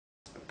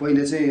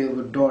पहिले चाहिँ अब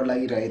डर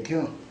लागिरहेको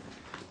थियो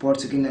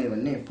पढ्छु कि नै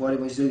भन्ने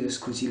पढेपछि चाहिँ जस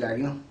खुसी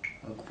लाग्यो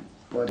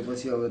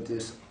पढेपछि अब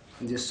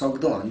त्यो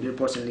सक्दो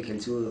 100%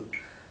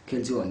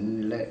 खेल्छु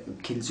भन्नेलाई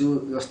खेल्छु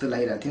जस्तो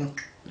लागिरहेको थियो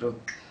र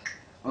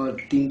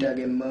 3टा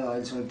गेममा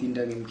अहिलेसम्म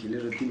 3टा गेम खेलेँ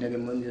र 3टा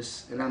गेममा पनि जस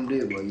राम्रै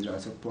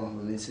भइरहेछ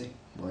पर्फर्मेन्स चाहिँ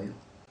भयो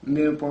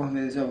मेरो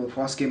पर्फर्मेन्स चाहिँ अब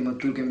फर्स्ट गेममा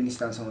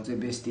तुर्कमेनिस्तानसँग चाहिँ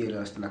बेस्ट दिएर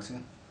जस्तो लाग्छ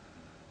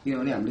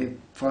किनभने हामीले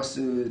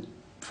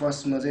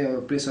फर्स्टमा चाहिँ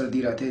अब प्रेसर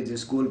दिइरहेको थिएँ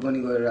जस गोल पनि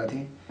गरिरहेको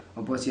थिएँ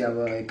पछि अब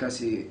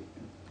एक्कासी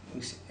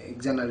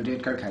एकजनाले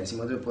रेड कार्ड खाएपछि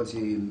मात्रै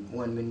पछि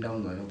 1 मैन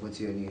डाउन भएर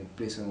पछि अनि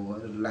प्रेसरमा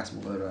गएर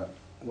लास्टमा गएर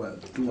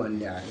 2-1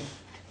 ल्यायो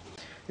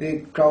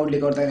क्राउडले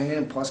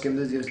गर्दाखेरि फर्स्ट गेम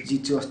चाहिँ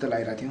जित्छु जस्तो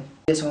लागिरहेको थियो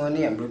त्यसमा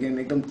नि हाम्रो गेम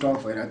एकदम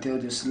टफ भइरहेको थियो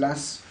जस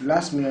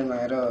लास्ट मिनटमा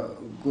आएर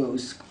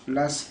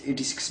लास्ट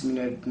 86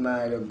 मिनटमा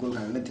आएर गोल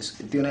खानु नै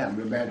त्यो नै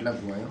हाम्रो ब्याड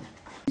लक भयो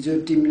हिजो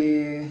टिमले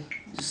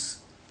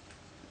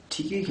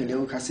ठिकै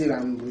खेल्यो खासै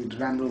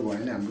राम्रो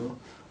भएन हाम्रो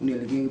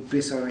उनीहरूले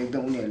प्रेसर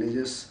एकदम उनीहरूले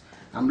जस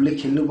हामीले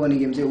खेल्नुपर्ने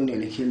गेम चाहिँ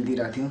उनीहरूले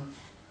खेलिदिरहेको थियो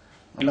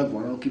अलग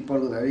भनौँ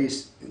किपरको धरि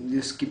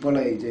जस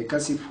किपरलाई हिजो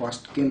एक्कासी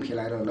फर्स्ट गेम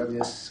खेलाएर होला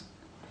जस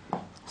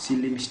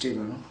सिल्ली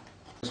मिस्टेकहरू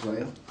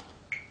भयो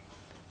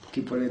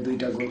किपरले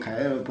 2टा गोल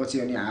खायो र पछि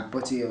अनि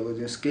हाफपछि अब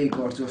जस केही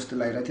गर्छु जस्तो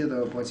लागिरहेको थियो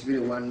तर पछि फेरि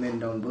 1 मैन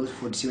डाउन भयो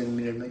 47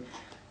 मिनटमै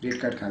रेड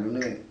कार्ड खानु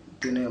नै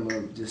त्यो नै अब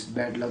जस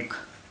ब्याड लक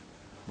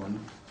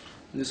भनौँ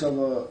जस अब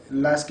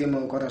लास्ट गेम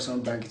अब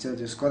कतारसँग बाँकी छ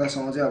जस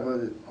कतारसँग चाहिँ अब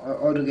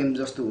अरू गेम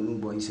जस्तो हुनु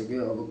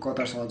भइसक्यो अब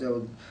कतारसँग चाहिँ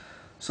अब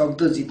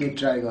सक्दो जित्ने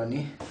ट्राई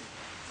गर्ने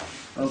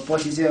अब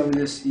पछि चाहिँ अब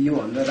जस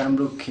योभन्दा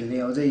राम्रो खेल्ने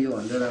अझै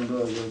योभन्दा राम्रो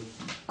अब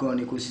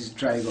गर्ने कोसिस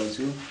ट्राई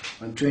गर्छु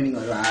अनि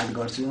ट्रेनिङहरू हार्ड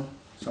गर्छु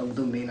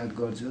सक्दो मेहनत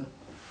गर्छु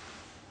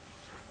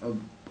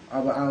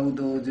अब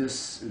आउँदो जस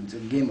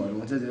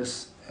गेमहरूमा चाहिँ जस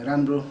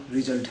राम्रो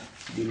रिजल्ट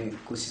दिने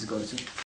कोसिस गर्छु